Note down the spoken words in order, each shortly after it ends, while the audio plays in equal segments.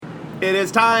It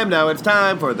is time, now it's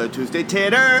time for the Tuesday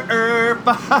Titter.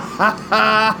 Fuck.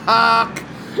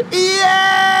 Yeah!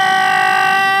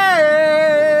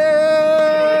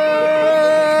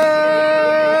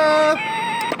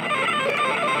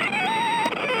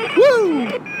 Woo!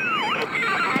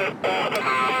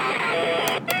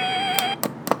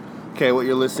 Okay, what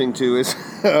you're listening to is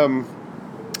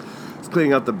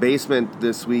cleaning out the basement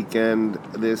this weekend,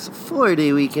 this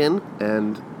 4-day weekend,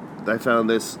 and I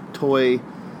found this toy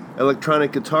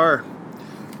electronic guitar.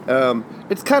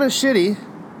 It's kind of shitty.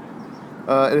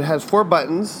 It has 4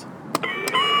 buttons.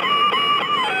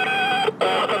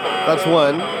 That's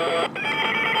 1.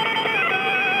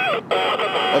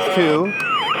 That's 2.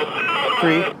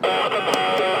 3.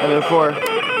 And then 4.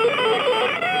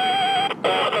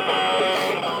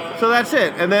 So that's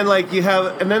it. And then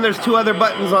and then there's 2 other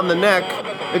buttons on the neck.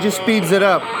 It just speeds it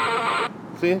up.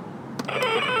 See?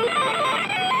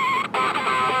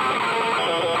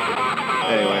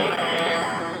 Anyway.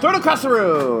 Throw it across the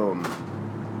room.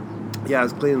 Yeah, I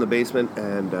was cleaning the basement,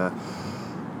 and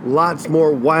lots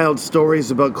more wild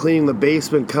stories about cleaning the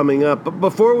basement coming up. But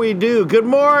before we do, good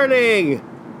morning!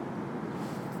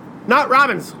 Not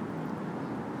Robbins!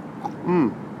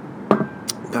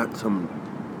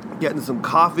 Getting some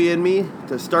coffee in me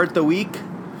to start the week.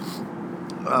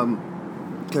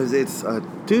 Because it's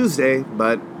Tuesday,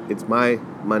 but it's my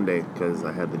Monday, because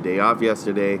I had the day off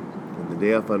yesterday and the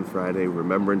day off on Friday,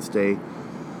 Remembrance Day.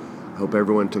 I hope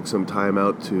everyone took some time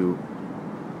out to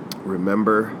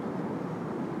remember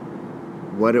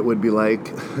what it would be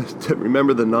like to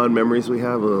remember the non-memories we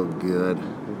have. Oh, good.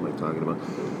 What am I talking about?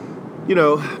 You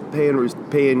know,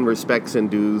 paying respects and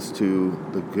dues to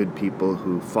the good people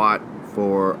who fought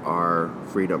for our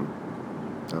freedom.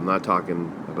 I'm not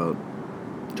talking about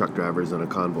truck drivers on a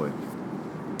convoy.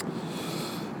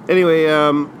 Anyway,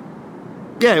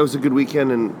 yeah, it was a good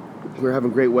weekend, and we're having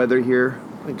great weather here.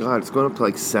 My God, it's going up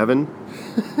to 7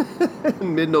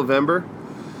 in mid-November.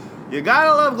 You gotta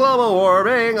love global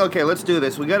warming. Okay, let's do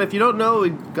this. If you don't know,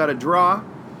 we got a draw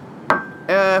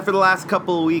for the last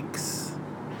couple of weeks,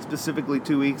 specifically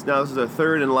 2 weeks. Now this is our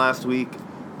third and last week.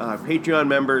 Patreon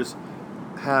members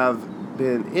have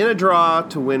been in a draw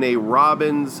to win a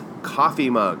Robbins coffee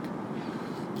mug.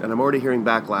 And I'm already hearing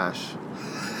backlash.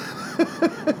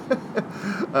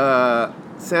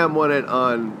 Sam won it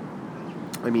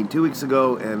 2 weeks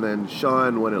ago, and then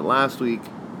Sean won it last week.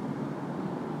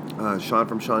 Sean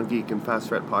from Sean Geek and Fast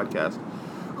Threat Podcast,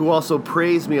 who also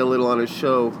praised me a little on his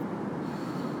show.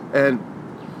 And,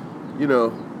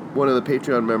 one of the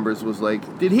Patreon members was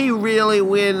like, did he really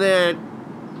win that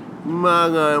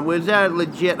mug? Was that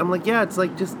legit? I'm like, yeah, it's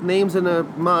just names in a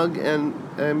mug, and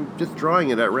I'm just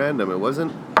drawing it at random. There was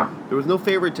no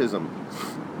favoritism.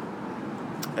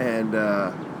 And,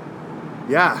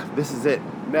 yeah, this is it.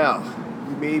 Now,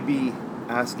 you may be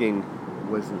asking,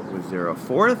 was there a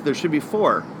 4th? There should be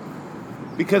 4.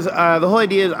 Because the whole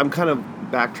idea is, I'm kind of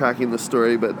backtracking the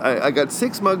story, but I got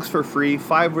 6 mugs for free.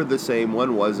 5 were the same,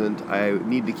 1 wasn't. I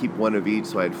need to keep 1 of each,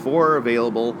 so I had 4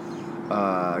 available.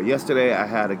 Yesterday, I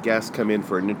had a guest come in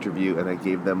for an interview, and I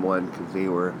gave them 1 because they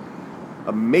were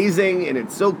amazing, and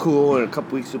it's so cool. In a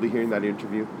couple weeks, you'll be hearing that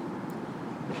interview.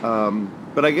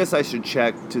 But I guess I should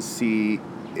check to see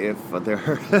if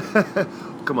there...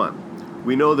 Come on.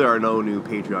 We know there are no new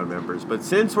Patreon members, but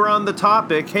since we're on the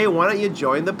topic, hey, why don't you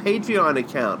join the Patreon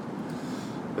account?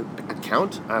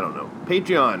 Account? I don't know.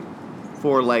 Patreon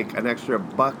for an extra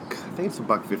 $1. I think it's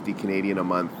 $1.50 Canadian a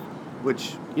month,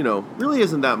 which, really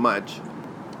isn't that much.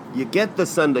 You get the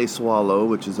Sunday Swallow,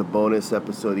 which is a bonus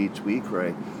episode each week, where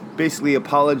I basically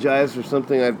apologize for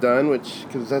something I've done,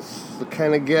 because that's the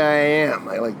kind of guy I am.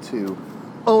 I like to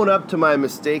own up to my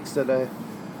mistakes that I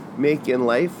make in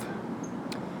life.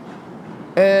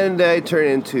 And I turn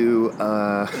into,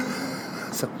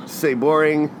 some would say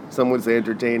boring, some would say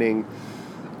entertaining.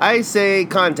 I say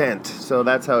content, so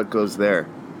that's how it goes there.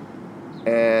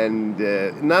 And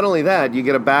not only that, you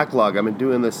get a backlog. I've been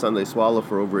doing this Sunday Swallow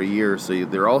for over a year, so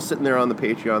they're all sitting there on the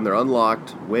Patreon. They're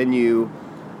unlocked when you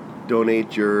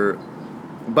donate your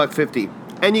 $1.50.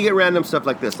 And you get random stuff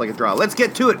like this, like a draw. Let's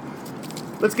get to it.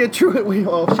 Let's get through it.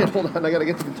 Oh, shit, hold on. I got to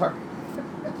get the guitar.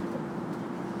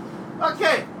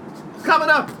 Okay. Coming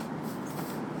up.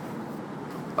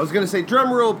 I was going to say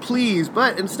drum roll, please,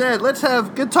 but instead, let's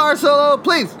have guitar solo,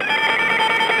 please.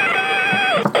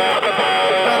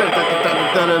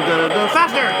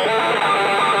 Faster!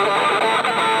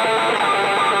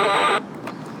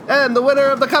 And the winner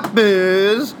of the cup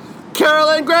is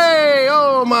Carolyn Gray.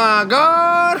 Oh my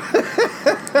God.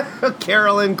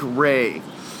 Carolyn Gray.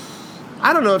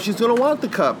 I don't know if she's going to want the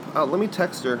cup. Let me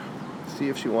text her, see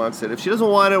if she wants it. If she doesn't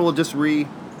want it, we'll just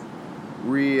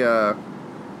redraw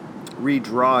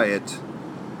it.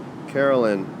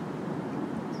 Carolyn,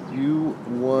 you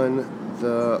won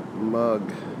the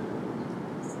mug.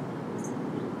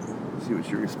 Let's see what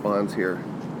she responds here.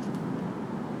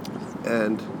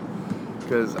 And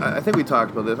because I think we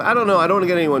talked about this. I don't know. I don't want to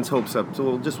get anyone's hopes up, so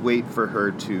we'll just wait for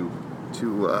her to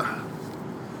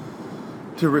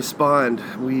respond.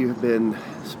 We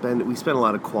spent a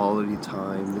lot of quality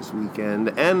time this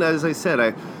weekend, and as I said,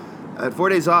 I had 4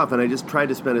 days off, and I just tried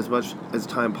to spend as much as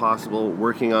time possible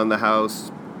working on the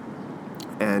house,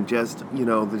 and just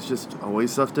there's just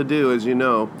always stuff to do, as you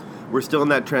know. We're still in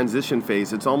that transition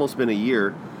phase. It's almost been a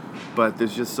year, but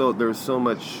there's so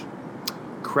much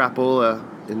crapola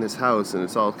in this house, and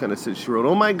it's all kind of she wrote,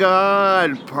 "Oh my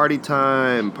God, party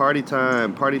time, party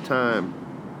time, party time."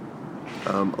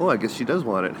 I guess she does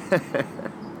want it.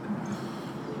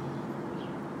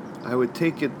 I would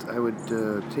take you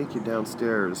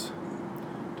downstairs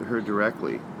to her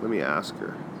directly. Let me ask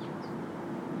her.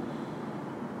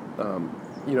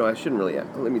 I shouldn't really.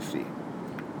 Let me see.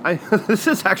 This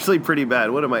is actually pretty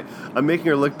bad. What am I? I'm making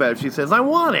her look bad if she says, "I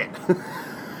want it."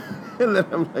 And then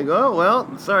I'm like, "Oh,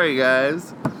 well, sorry,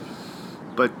 guys."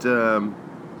 But,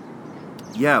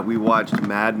 we watched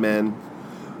Mad Men.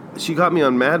 She got me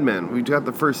on Mad Men. We got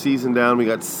the first season down. We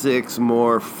got 6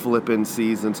 more flippin'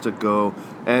 seasons to go.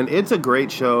 And it's a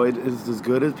great show. It is as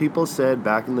good as people said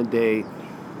back in the day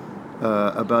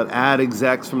about ad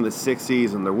execs from the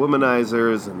 60s and their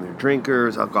womanizers and their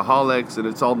drinkers, alcoholics, and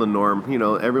it's all the norm.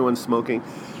 Everyone's smoking.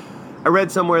 I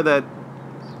read somewhere that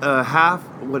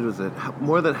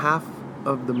more than half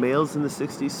of the males in the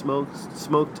 60s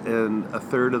smoked, and a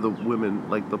third of the women,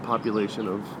 like the population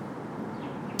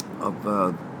of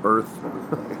Earth,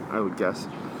 I would guess.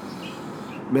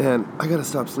 Man, I gotta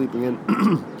stop sleeping in.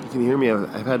 You can hear me.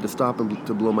 I've had to stop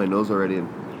to blow my nose already, and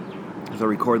as I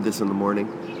record this in the morning.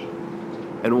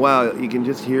 And wow, you can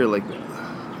just hear, like,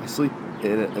 I sleep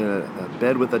in a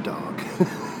bed with a dog,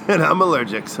 and I'm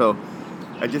allergic, so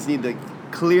I just need to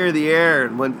clear the air.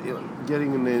 And when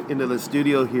getting into the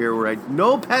studio here, where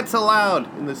no pets allowed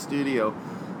in the studio,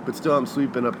 but still I'm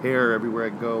sweeping up hair everywhere I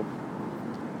go.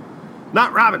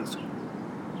 Not robins.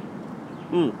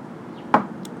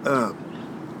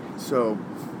 So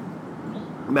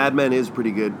Mad Men is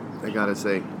pretty good, I gotta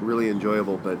say, really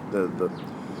enjoyable. But the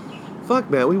fuck,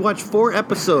 man, we watched 4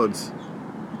 episodes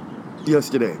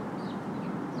yesterday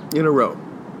in a row.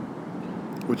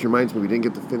 Which reminds me, we didn't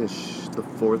get to finish the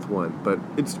 4th one, but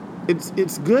it's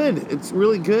good. It's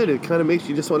really good. It kind of makes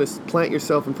you just want to plant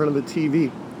yourself in front of the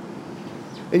TV,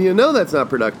 and that's not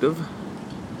productive,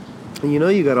 and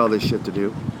you got all this shit to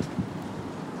do.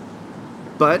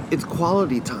 But it's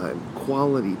quality time.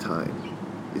 Quality time.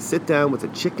 You sit down with a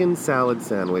chicken salad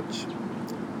sandwich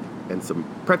and some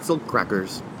pretzel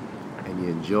crackers, and you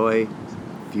enjoy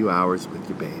a few hours with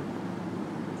your babe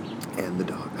and the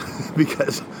dog,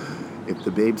 because if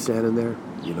the babe's standing there,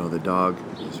 the dog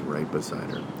is right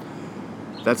beside her.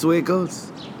 That's the way it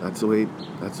goes. That's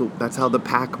how the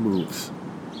pack moves,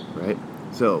 right?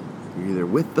 So you're either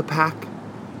with the pack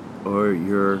or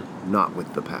you're not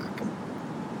with the pack.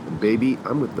 And baby,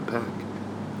 I'm with the pack.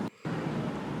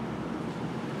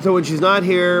 So when she's not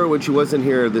here, when she wasn't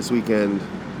here this weekend,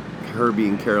 her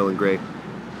being Carolyn Gray,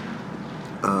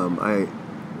 I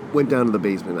went down to the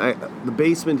basement. The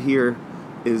basement here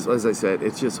is, as I said,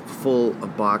 it's just full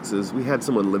of boxes. We had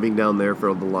someone living down there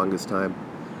for the longest time,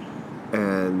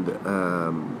 and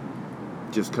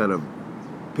just kind of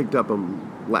picked up and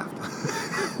left.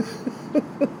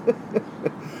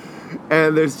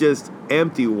 And there's just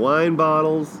empty wine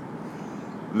bottles.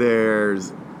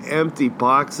 There's empty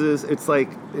boxes. It was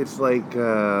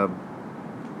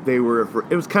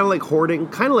kind of like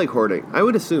hoarding. I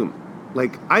would assume.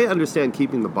 Like, I understand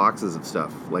keeping the boxes of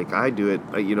stuff. Like, I do it,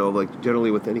 like generally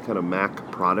with any kind of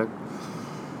Mac product.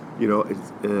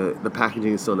 It's, the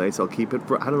packaging is so nice, I'll keep it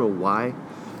for, I don't know why.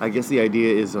 I guess the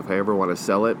idea is if I ever want to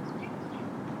sell it,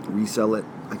 resell it,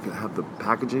 I could have the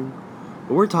packaging.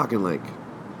 But we're talking like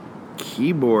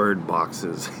keyboard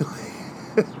boxes.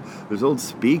 There's old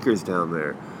speakers down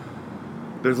there.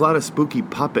 There's a lot of spooky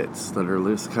puppets that are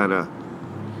just kind of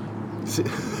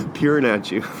peering at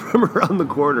you from around the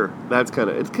corner. It's kind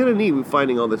of neat. We're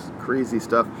finding all this crazy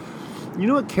stuff. You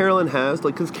know what Carolyn has?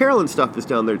 Because Carolyn's stuff is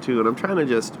down there too, and I'm trying to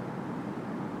just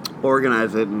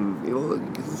organize it, and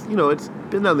it's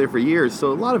been down there for years,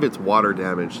 so a lot of it's water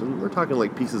damaged, and we're talking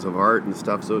like pieces of art and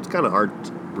stuff, so it's kind of hard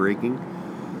breaking.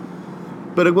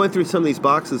 But I'm going through some of these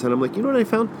boxes, and I'm like, you know what I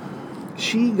found?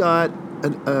 She got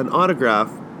an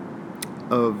autograph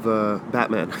of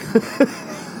Batman.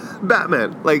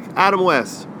 Batman, like Adam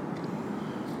West.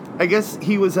 I guess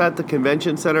he was at the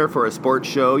convention center for a sports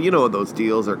show. You know those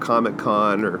deals, or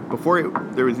Comic-Con, or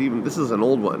there was even, this is an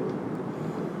old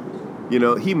one. You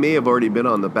know, he may have already been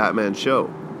on the Batman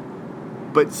show.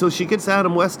 But so she gets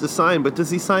Adam West to sign, but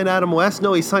does he sign Adam West?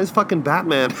 No, he signs fucking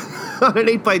Batman on an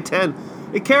 8x10.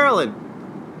 Hey, Carolyn.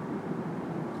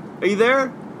 Are you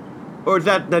there? Or is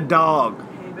that the dog?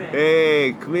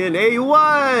 Hey, come in. Hey, you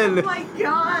won! Oh my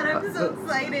god, I'm so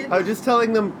excited. I was just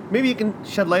telling them, maybe you can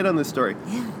shed light on this story.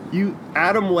 Yeah.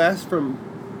 Adam West from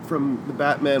the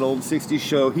Batman old 60s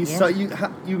show,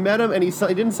 you met him and he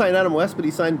didn't sign Adam West, but he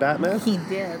signed Batman? He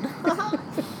did.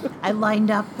 I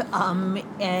lined up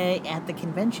at the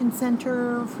convention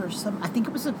center for I think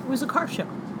it was a car show.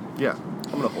 Yeah,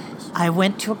 I'm going to hold this. I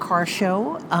went to a car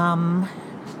show.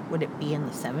 Would it be in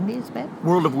the 70s, babe?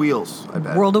 World of Wheels, I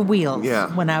bet. World of Wheels.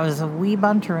 Yeah. When I was a wee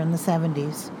bunter in the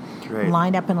 70s. Right.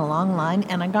 Lined up in a long line,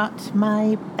 and I got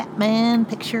my Batman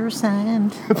picture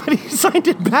signed. But he signed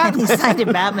it Batman. He signed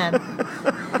it Batman.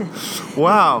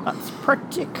 Wow. That's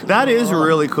pretty cool. That is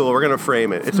really cool. We're going to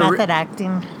frame it. It's method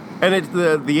acting. And it's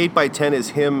the 8x10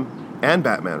 is him and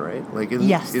Batman, right? Like,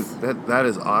 yes. That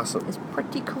is awesome. It's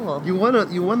pretty cool. You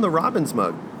won the Robbins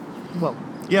mug. Well.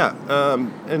 Yeah.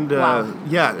 Wow.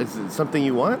 Yeah, is it something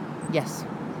you want? Yes.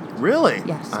 Really?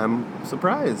 Yes. I'm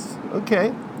surprised.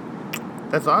 Okay.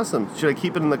 That's awesome. Should I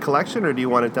keep it in the collection, or do you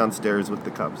want it downstairs with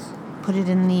the cups? Put it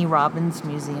in the Robbins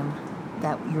Museum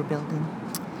that you're building.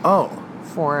 Oh.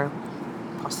 For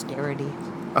posterity.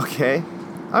 Okay.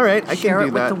 All right, I Share can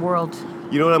do it that. with the world.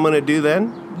 You know what I'm going to do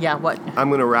then? Yeah, what? I'm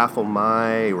going to raffle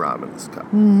my Robbins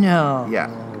cup. No. Yeah.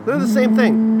 They're the same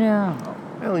thing. No.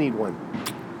 I only need one.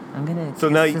 I'm going to So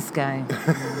now kiss this guy.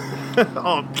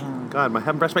 Oh, God, I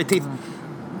haven't brushed my teeth.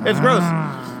 It's gross.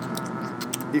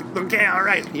 Okay, all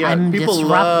right. Yeah, I'm people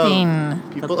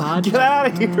disrupting love the podcast. Get out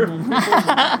of here.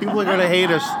 People are gonna hate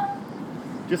us.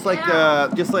 Just like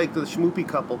the schmoopy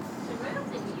couple.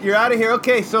 You're out of here.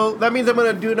 Okay, so that means I'm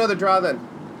gonna do another draw then.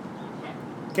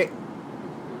 Okay.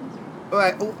 All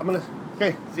right. Oh,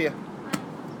 Okay, see ya.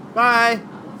 Bye.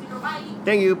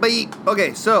 Thank you. Bye.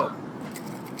 Okay, so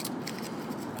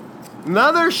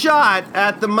another shot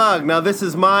at the mug. Now, this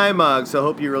is my mug, so I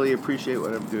hope you really appreciate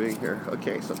what I'm doing here.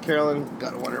 Okay, so Carolyn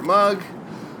got her mug.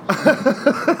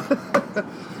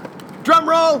 Drum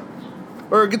roll!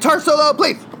 Or guitar solo,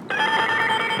 please!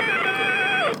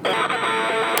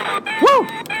 Woo!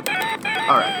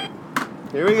 Alright,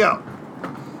 here we go.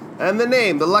 And the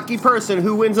name, the lucky person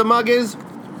who wins a mug is...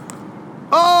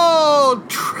 Oh!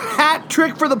 Hat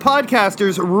trick for the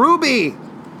podcasters, Ruby!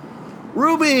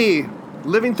 Ruby!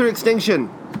 Living through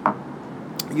extinction.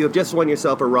 You have just won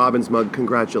yourself a Robbins mug.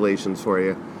 Congratulations for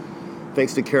you.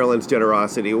 Thanks to Carolyn's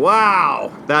generosity.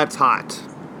 Wow, that's hot.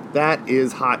 That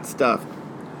is hot stuff.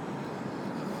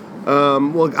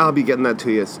 Well, I'll be getting that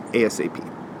to you ASAP.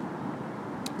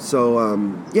 So,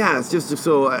 yeah, it's just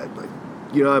so,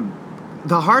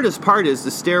 the hardest part is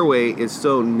the stairway is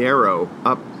so narrow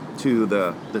up to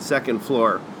the second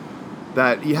floor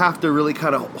that you have to really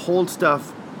kind of hold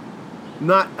stuff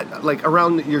not like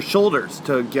around your shoulders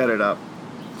to get it up.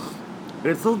 And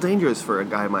it's a little dangerous for a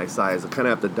guy my size. I kind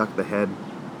of have to duck the head.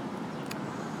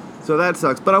 So that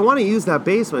sucks. But I want to use that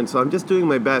basement, so I'm just doing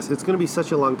my best. It's going to be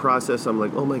such a long process. I'm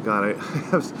like, oh my God, I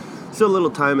have so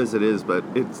little time as it is, but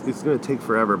it's going to take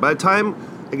forever. By the time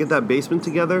I get that basement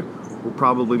together, we're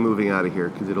probably moving out of here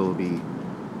because it'll be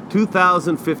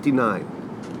 2059.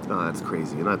 Oh, that's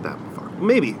crazy. Not that far.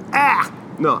 Maybe.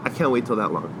 No, I can't wait till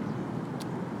that long.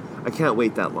 I can't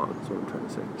wait that long, that's what I'm trying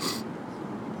to say.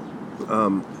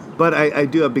 But I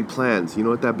do have big plans. You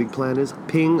know what that big plan is?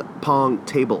 Ping pong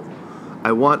table.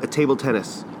 I want a table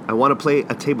tennis. I want to play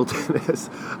a table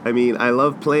tennis. I mean, I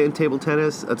love playing table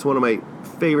tennis. That's one of my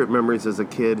favorite memories as a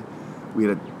kid. We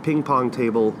had a ping pong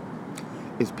table.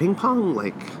 Is ping pong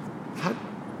is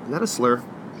that a slur?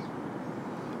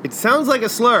 It sounds like a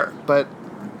slur, but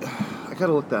I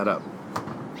gotta look that up.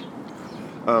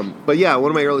 But yeah, one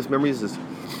of my earliest memories is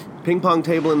ping pong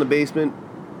table in the basement,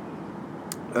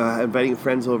 inviting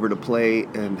friends over to play,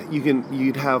 and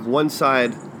you'd have one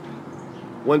side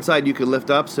you could lift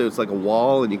up so it's like a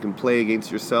wall and you can play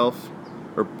against yourself,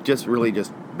 or just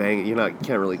bang it. You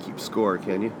can't really keep score,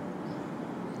 can you?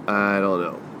 I don't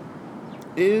know.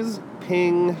 Is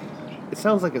ping, it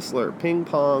sounds like a slur. Ping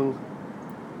pong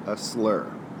a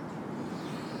slur?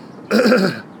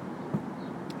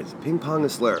 Is ping pong a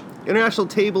slur? International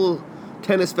Table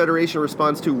Tennis Federation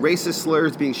responds to racist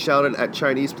slurs being shouted at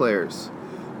Chinese players.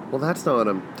 Well, that's not what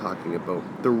I'm talking about.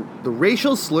 The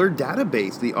Racial Slur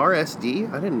Database, the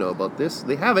RSD. I didn't know about this.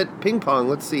 They have it. Ping pong.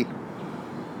 Let's see.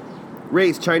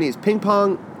 Race, Chinese. Ping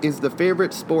pong is the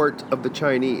favorite sport of the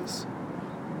Chinese.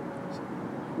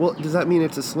 Well, does that mean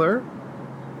it's a slur?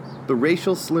 The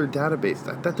racial slur database.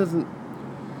 That doesn't.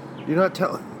 You're not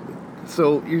telling.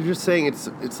 So you're just saying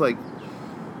it's like,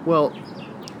 well,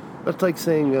 that's like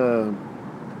saying. I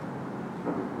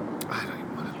don't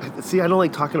even want to. See, I don't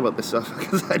like talking about this stuff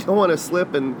because I don't want to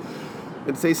slip and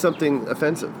say something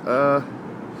offensive.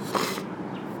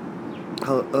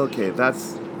 Okay, I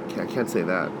can't say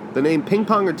that. The name ping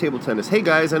pong or table tennis. Hey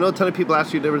guys, I know a ton of people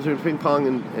ask you the difference between ping pong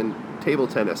and table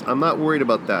tennis. I'm not worried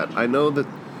about that. I know that.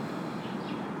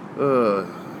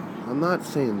 I'm not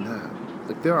saying that.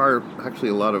 Like, there are actually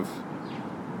a lot of.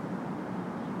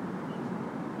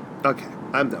 Okay,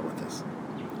 I'm done with this.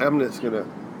 I'm just gonna.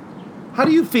 How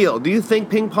do you feel? Do you think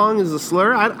ping pong is a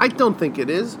slur? I don't think it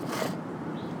is.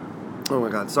 Oh my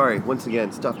God, sorry. Once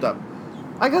again, stuffed up.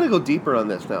 I gotta go deeper on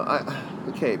this now.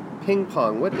 Okay, ping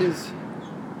pong. What is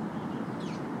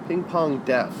ping pong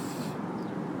def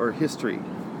or history?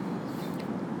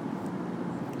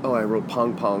 Oh, I wrote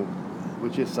pong pong,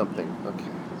 which is something. Okay.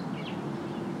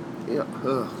 Yeah.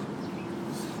 Ugh.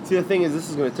 See, the thing is,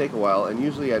 this is going to take a while, and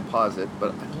usually I'd pause it,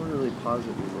 but I don't really pause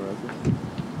it anymore.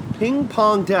 Ping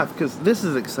pong def, because this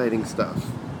is exciting stuff.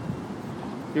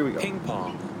 Here we go. Ping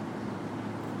pong.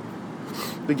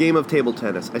 The game of table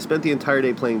tennis. I spent the entire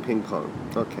day playing ping pong.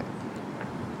 Okay.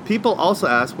 People also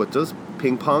ask, what does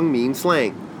ping pong mean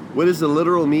slang? What is the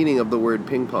literal meaning of the word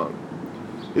ping pong?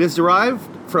 It is derived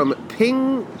from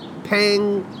ping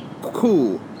pang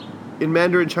ku in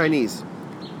Mandarin Chinese,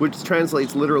 which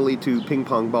translates literally to ping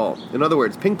pong ball. In other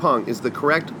words, ping pong is the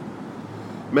correct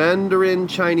Mandarin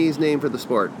Chinese name for the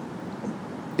sport.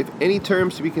 If any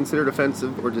terms to be considered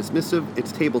offensive or dismissive,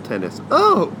 it's table tennis.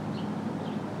 Oh!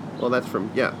 Well, that's from,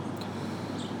 yeah.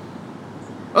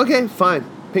 Okay, fine.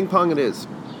 Ping pong it is.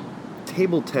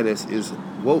 Table tennis is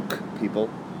woke, people.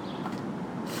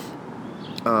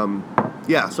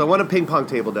 Yeah, so I want a ping pong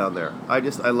table down there. I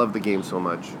love the game so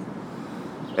much.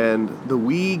 And the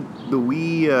Wii,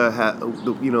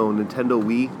 Nintendo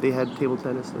Wii, they had table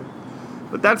tennis there.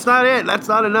 But that's not it. That's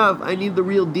not enough. I need the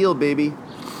real deal, baby.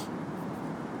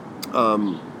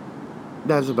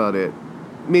 That's about it.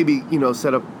 Maybe,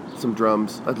 set up some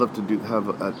drums. I'd love to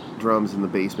have drums in the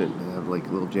basement and have like a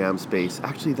little jam space.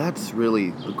 Actually, that's really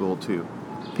the goal too.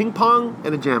 Ping pong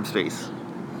and a jam space.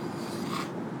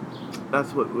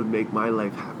 That's what would make my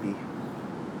life happy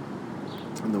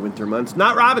in the winter months.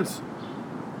 Not Robins!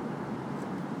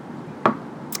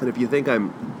 And if you think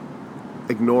I'm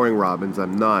ignoring Robins,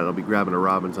 I'm not. I'll be grabbing a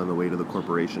Robins on the way to the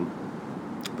corporation.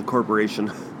 The corporation.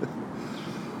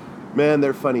 Man,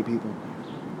 they're funny people.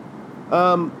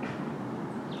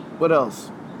 What else?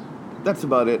 That's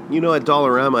about it. At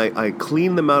Dollarama, I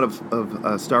clean them out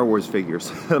of Star Wars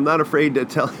figures. I'm not afraid to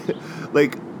tell you.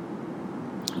 Like,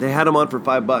 they had them on for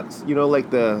 $5.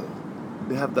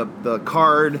 They have the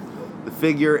card, the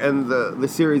figure, and the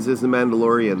series is The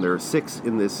Mandalorian. There are 6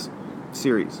 in this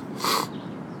series.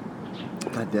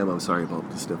 God damn, I'm sorry about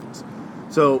the sniffles.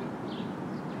 So,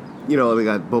 they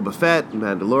got Boba Fett,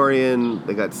 Mandalorian,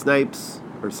 they got Snips,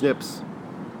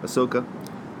 Ahsoka,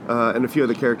 and a few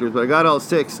other characters, but I got all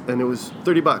 6, and it was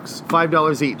 $30,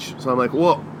 $5 each. So I'm like,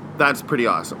 whoa, that's pretty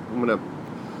awesome.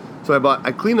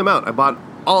 I cleaned them out. I bought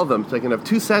all of them, so I can have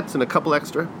 2 sets and a couple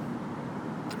extra,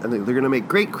 and they're going to make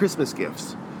great Christmas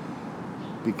gifts,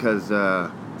 because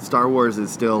Star Wars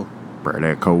is still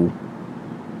pretty cool.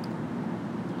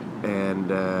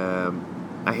 And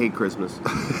I hate Christmas.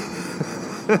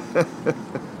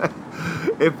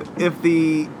 if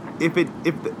the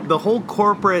whole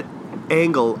corporate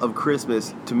angle of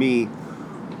Christmas to me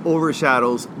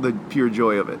overshadows the pure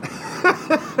joy of it.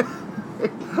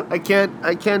 I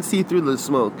can't see through the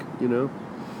smoke,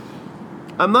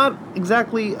 I'm not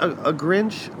exactly a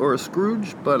Grinch or a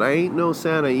Scrooge, but I ain't no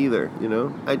Santa either,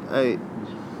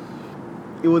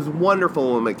 It was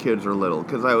wonderful when my kids were little,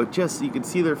 because you could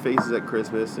see their faces at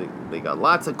Christmas. They got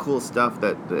lots of cool stuff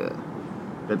that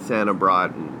Santa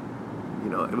brought, and,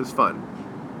 it was fun.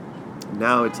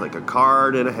 Now it's like a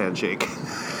card and a handshake.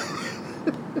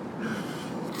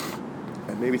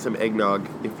 And maybe some eggnog,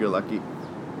 if you're lucky.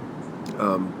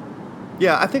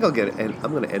 Yeah, I think I'll get it, and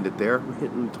I'm going to end it there. We're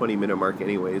hitting the 20-minute mark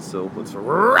anyways, so let's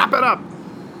wrap it up.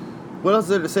 What else is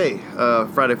there to say?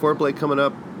 Friday Foreplay coming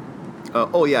up.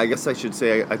 I guess I should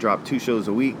say I drop 2 shows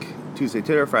a week. Tuesday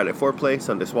Titter, Friday Foreplay,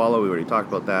 Sunday Swallow. We already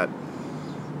talked about that.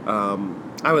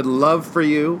 I would love for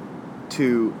you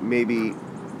to maybe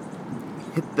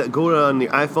go on the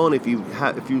iPhone if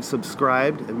you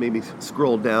subscribed, and maybe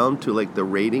scroll down to like the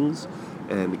ratings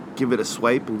and give it a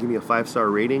swipe and give me a 5-star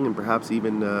rating, and perhaps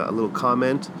even a little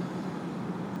comment.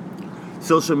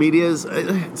 Social medias, I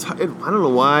don't know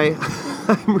why.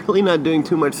 I'm really not doing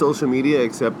too much social media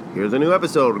except here's a new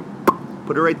episode.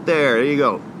 Put it right there. There you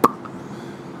go.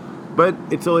 But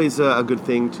it's always a good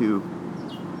thing to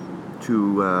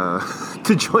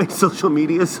join social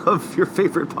medias of your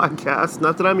favorite podcast.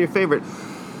 Not that I'm your favorite.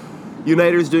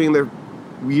 Uniter's doing their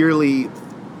yearly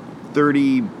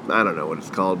 30, I don't know what it's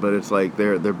called, but it's like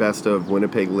their best of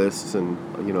Winnipeg lists, and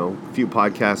a few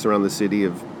podcasts around the city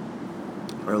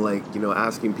are like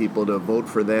asking people to vote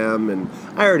for them, and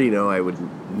I already know I would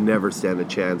never stand a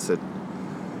chance at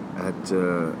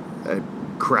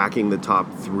cracking the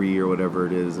top 3 or whatever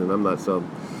it is, and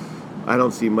I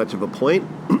don't see much of a point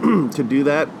to do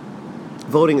that.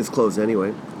 Voting is closed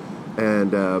anyway,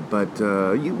 and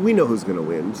we know who's going to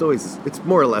win. It's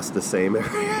more or less the same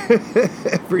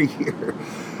every year.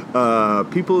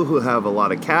 People who have a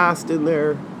lot of cast in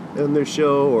their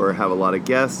show or have a lot of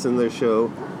guests in their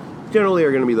show generally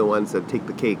are going to be the ones that take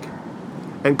the cake.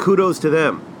 And kudos to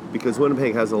them, because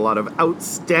Winnipeg has a lot of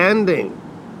outstanding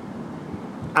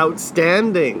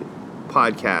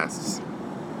podcasts.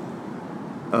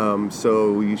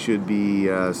 So you should be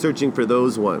searching for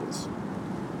those ones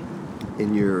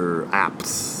in your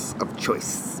apps of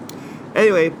choice.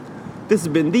 Anyway, this has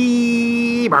been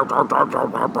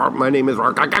my name is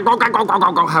Rock.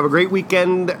 Have a great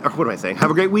weekend. What am I saying?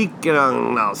 Have a great week, and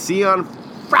I'll see you on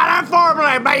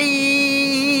Friday.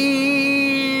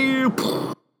 Bye.